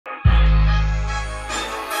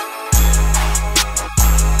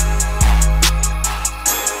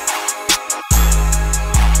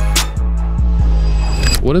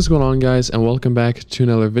What is going on, guys, and welcome back to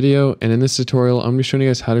another video. And in this tutorial, I'm going to be showing you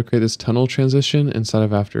guys how to create this tunnel transition inside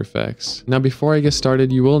of After Effects. Now, before I get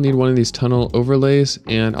started, you will need one of these tunnel overlays,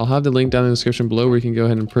 and I'll have the link down in the description below where you can go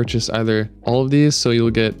ahead and purchase either all of these, so you'll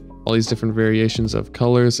get all these different variations of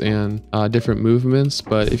colors and different movements.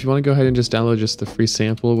 But if you want to go ahead and just download just the free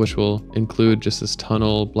sample, which will include just this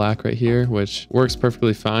tunnel black right here, which works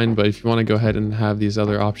perfectly fine. But if you want to go ahead and have these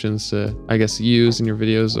other options to, I guess, use in your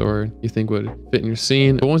videos or you think would fit in your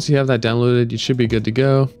scene, but once you have that downloaded, you should be good to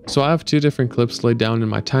go. So I have two different clips laid down in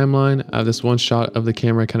my timeline. I have this one shot of the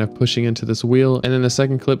camera kind of pushing into this wheel, and then the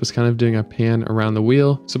second clip is kind of doing a pan around the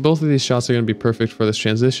wheel. So both of these shots are going to be perfect for this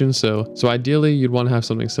transition. So ideally you'd want to have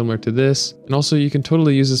something similar to this. And also you can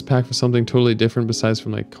totally use this pack for something totally different besides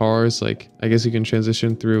from like cars. Like, I guess you can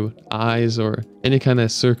transition through eyes or any kind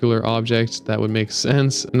of circular object that would make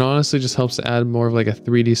sense, and honestly just helps to add more of like a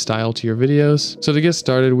 3D style to your videos. So to get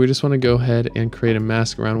started, we just want to go ahead and create a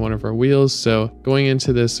mask around one of our wheels. So going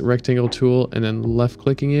into this rectangle tool and then left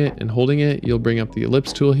clicking it and holding it, you'll bring up the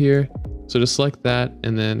ellipse tool here. So just select that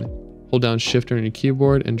and then hold down shift on your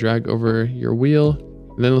keyboard and drag over your wheel.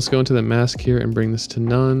 And then let's go into the mask here and bring this to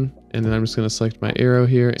none. And then I'm just going to select my arrow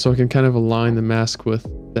here so I can kind of align the mask with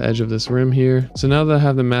the edge of this rim here. So now that I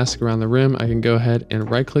have the mask around the rim, I can go ahead and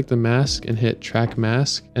right click the mask and hit track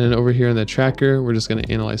mask. And then over here in the tracker, we're just going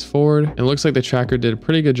to analyze forward. And it looks like the tracker did a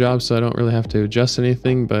pretty good job, so I don't really have to adjust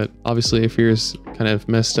anything. But obviously if yours kind of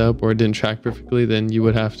messed up or didn't track perfectly, then you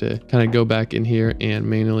would have to kind of go back in here and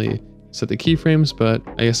manually set the keyframes. But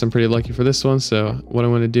I guess I'm pretty lucky for this one. So what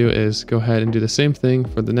I'm going to do is go ahead and do the same thing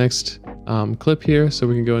for the next clip here. So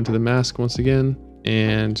we can go into the mask once again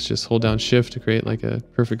and just hold down shift to create like a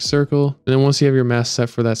perfect circle. And then once you have your mask set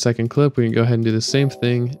for that second clip, we can go ahead and do the same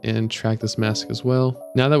thing and track this mask as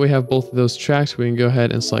well. Now that we have both of those tracked, we can go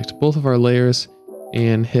ahead and select both of our layers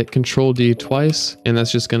and hit Control D twice. And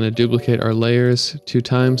that's just going to duplicate our layers 2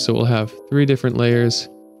 times. So we'll have 3 different layers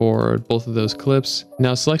for both of those clips.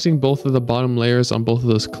 Now selecting both of the bottom layers on both of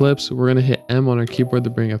those clips, we're going to hit M on our keyboard to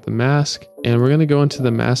bring up the mask, and we're going to go into the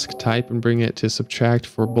mask type and bring it to subtract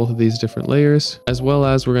for both of these different layers, as well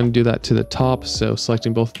as we're going to do that to the top. So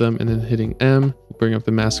selecting both of them and then hitting M, bring up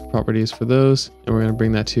the mask properties for those, and we're going to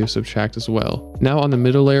bring that to subtract as well. Now on the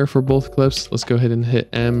middle layer for both clips, let's go ahead and hit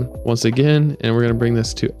M once again, and we're going to bring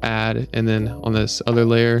this to add, and then on this other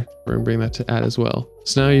layer we're going to bring that to add as well.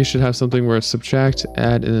 So now you should have something where it's subtract,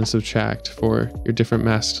 add, and then subtract for your different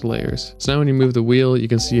masked layers. So now when you move the wheel, you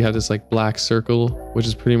can see you have this like black circle, which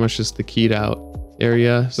is pretty much just the keyed out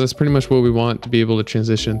area. So that's pretty much what we want to be able to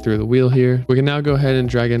transition through the wheel here. We can now go ahead and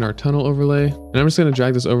drag in our tunnel overlay, and I'm just going to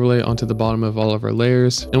drag this overlay onto the bottom of all of our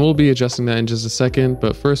layers, and we'll be adjusting that in just a second.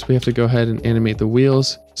 But first we have to go ahead and animate the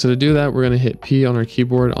wheels. So to do that, we're going to hit P on our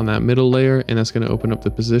keyboard on that middle layer, and that's going to open up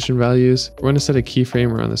the position values. We're going to set a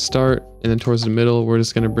keyframe around the start, and then towards the middle we're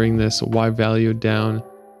just going to bring this Y value down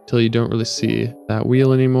till you don't really see that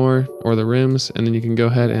wheel anymore or the rims. And then you can go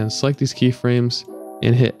ahead and select these keyframes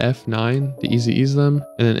and hit F9 to easy ease them.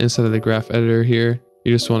 And then inside of the graph editor here,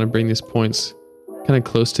 you just want to bring these points kind of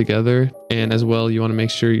close together. And as well, you want to make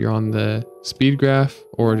sure you're on the speed graph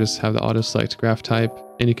or just have the auto select graph type.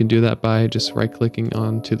 And you can do that by just right clicking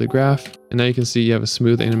onto the graph. And now you can see you have a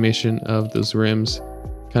smooth animation of those rims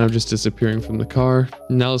kind of just disappearing from the car.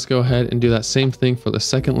 Now let's go ahead and do that same thing for the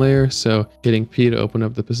second layer. So hitting P to open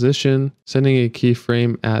up the position, setting a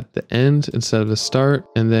keyframe at the end instead of the start,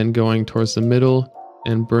 and then going towards the middle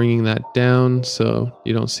and bringing that down so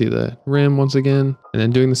you don't see the rim once again. And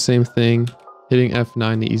then doing the same thing, hitting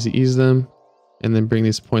F9 to easy ease them, and then bring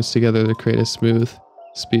these points together to create a smooth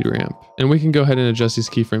speed ramp. And we can go ahead and adjust these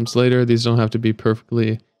keyframes later. These don't have to be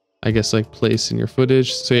perfectly, I guess, like placed in your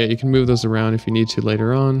footage. So yeah, you can move those around if you need to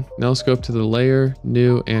later on. Now let's go up to the layer,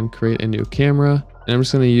 new, and create a new camera. And I'm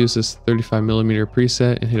just going to use this 35mm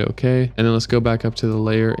preset and hit OK. And then let's go back up to the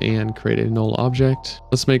layer and create a null object.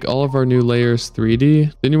 Let's make all of our new layers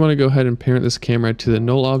 3D. Then you want to go ahead and parent this camera to the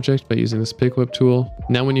null object by using this pick whip tool.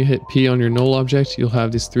 Now when you hit P on your null object, you'll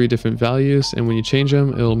have these 3 different values. And when you change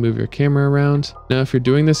them, it'll move your camera around. Now if you're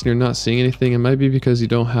doing this and you're not seeing anything, it might be because you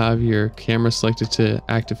don't have your camera selected to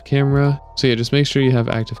active camera. So yeah, just make sure you have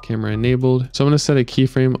active camera enabled. So I'm going to set a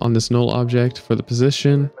keyframe on this null object for the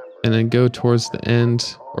position, and then go towards the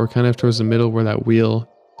end or kind of towards the middle where that wheel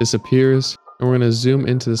disappears. And we're going to zoom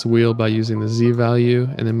into this wheel by using the Z value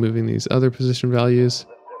and then moving these other position values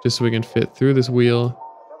just so we can fit through this wheel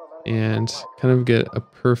and kind of get a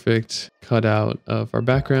perfect cutout of our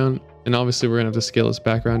background. And obviously we're gonna have to scale this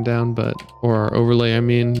background down, or our overlay, I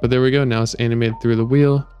mean. But there we go, now it's animated through the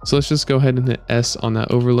wheel. So let's just go ahead and hit S on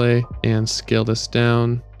that overlay and scale this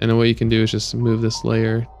down. And then what you can do is just move this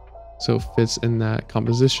layer so it fits in that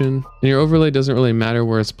composition. And your overlay doesn't really matter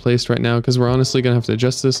where it's placed right now, because we're honestly going to have to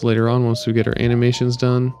adjust this later on once we get our animations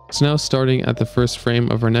done. So now, starting at the first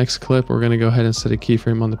frame of our next clip, we're going to go ahead and set a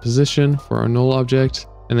keyframe on the position for our null object,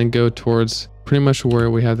 and then go towards pretty much where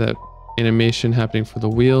we have that animation happening for the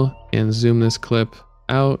wheel, and zoom this clip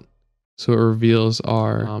out so it reveals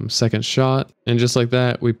our second shot. And just like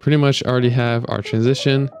that, we pretty much already have our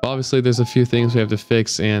transition. Obviously, there's a few things we have to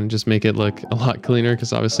fix and just make it look a lot cleaner,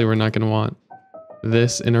 because obviously we're not going to want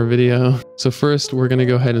this in our video. So first, we're going to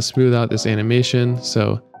go ahead and smooth out this animation.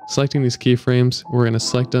 So selecting these keyframes, we're going to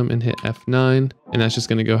select them and hit F9, and that's just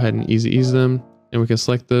going to go ahead and ease them. And we can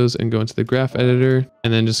select those and go into the graph editor,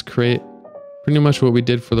 and then just create pretty much what we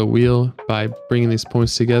did for the wheel by bringing these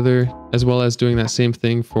points together, as well as doing that same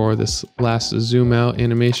thing for this last zoom out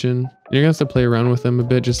animation. You're gonna have to play around with them a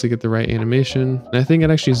bit just to get the right animation. And I think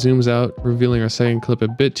it actually zooms out, revealing our second clip a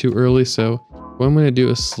bit too early. So what I'm gonna do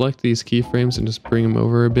is select these keyframes and just bring them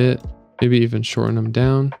over a bit, maybe even shorten them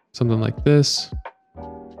down, something like this.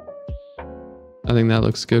 I think that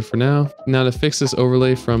looks good for now. Now, to fix this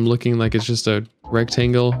overlay from looking like it's just a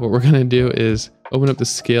rectangle, what we're gonna do is open up the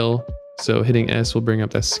scale. So hitting S will bring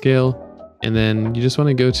up that scale, and then you just want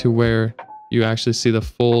to go to where you actually see the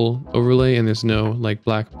full overlay and there's no like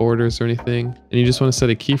black borders or anything. And you just want to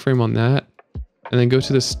set a keyframe on that, and then go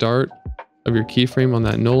to the start of your keyframe on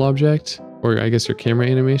that null object, or I guess your camera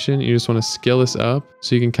animation. You just want to scale this up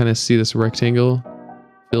so you can kind of see this rectangle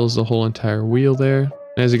fills the whole entire wheel there.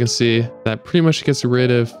 And as you can see, that pretty much gets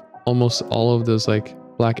rid of almost all of those like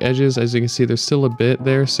black edges. As you can see, there's still a bit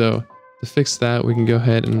there. So to fix that, we can go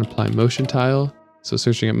ahead and apply motion tile. So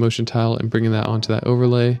searching at motion tile and bringing that onto that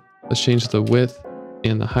overlay. Let's change the width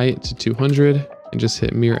and the height to 200 and just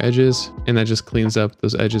hit mirror edges. And that just cleans up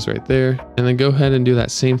those edges right there. And then go ahead and do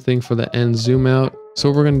that same thing for the end zoom out. So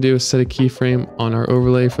what we're going to do is set a keyframe on our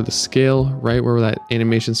overlay for the scale, right where that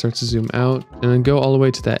animation starts to zoom out. And then go all the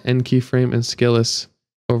way to that end keyframe and scale this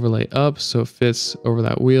overlay up so it fits over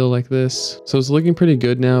that wheel like this. So it's looking pretty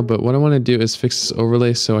good now, but what I want to do is fix this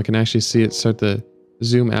overlay so I can actually see it start to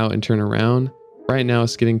zoom out and turn around. Right now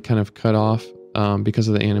it's getting kind of cut off because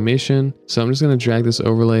of the animation. So I'm just going to drag this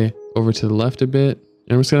overlay over to the left a bit.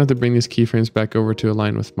 And I'm just gonna have to bring these keyframes back over to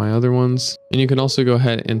align with my other ones. And you can also go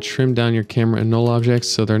ahead and trim down your camera and null objects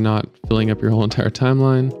so they're not filling up your whole entire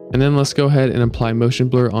timeline. And then let's go ahead and apply motion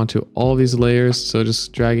blur onto all these layers. So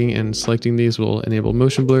just dragging and selecting these will enable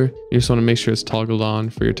motion blur. You just want to make sure it's toggled on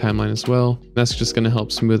for your timeline as well. That's just going to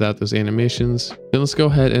help smooth out those animations. Then let's go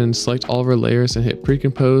ahead and select all of our layers and hit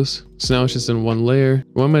pre-compose. So now it's just in one layer.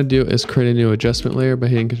 What I'm going to do is create a new adjustment layer by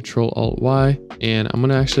hitting Ctrl-Alt-Y, and I'm going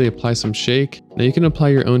to actually apply some shake. Now you can apply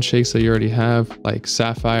your own shakes that you already have, like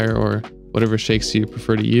Sapphire or whatever shakes you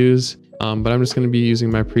prefer to use. But I'm just going to be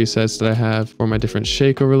using my presets that I have for my different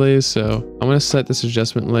shake overlays. So I'm going to set this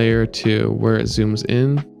adjustment layer to where it zooms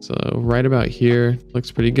in. So right about here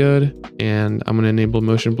looks pretty good. And I'm going to enable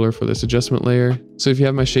motion blur for this adjustment layer. So if you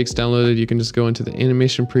have my shakes downloaded, you can just go into the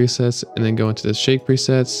animation presets and then go into the shake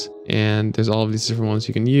presets. And there's all of these different ones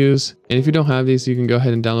you can use. And if you don't have these, you can go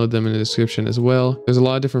ahead and download them in the description as well. There's a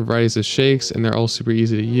lot of different varieties of shakes and they're all super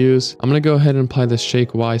easy to use. I'm going to go ahead and apply the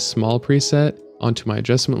shake Y small preset onto my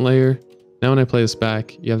adjustment layer. Now when I play this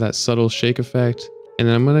back, you have that subtle shake effect. And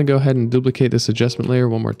then I'm going to go ahead and duplicate this adjustment layer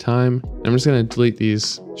one more time. I'm just going to delete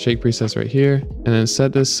these shake presets right here and then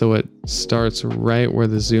set this so it starts right where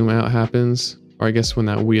the zoom out happens. Or I guess when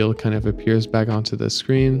that wheel kind of appears back onto the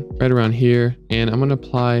screen, right around here. And I'm going to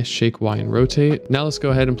apply shake Y and rotate. Now let's go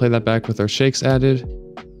ahead and play that back with our shakes added.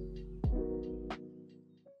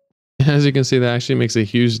 As you can see, that actually makes a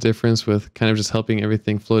huge difference with kind of just helping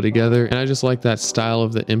everything flow together. And I just like that style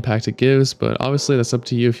of the impact it gives, but obviously that's up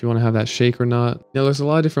to you if you want to have that shake or not. Now there's a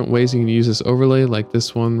lot of different ways you can use this overlay, like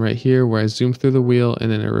this one right here where I zoom through the wheel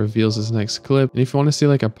and then it reveals this next clip. And if you want to see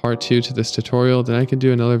like a part 2 to this tutorial, then I can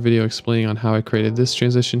do another video explaining on how I created this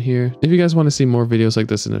transition here. If you guys want to see more videos like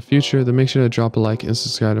this in the future, then make sure to drop a like and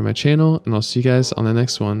subscribe to my channel, and I'll see you guys on the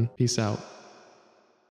next one. Peace out.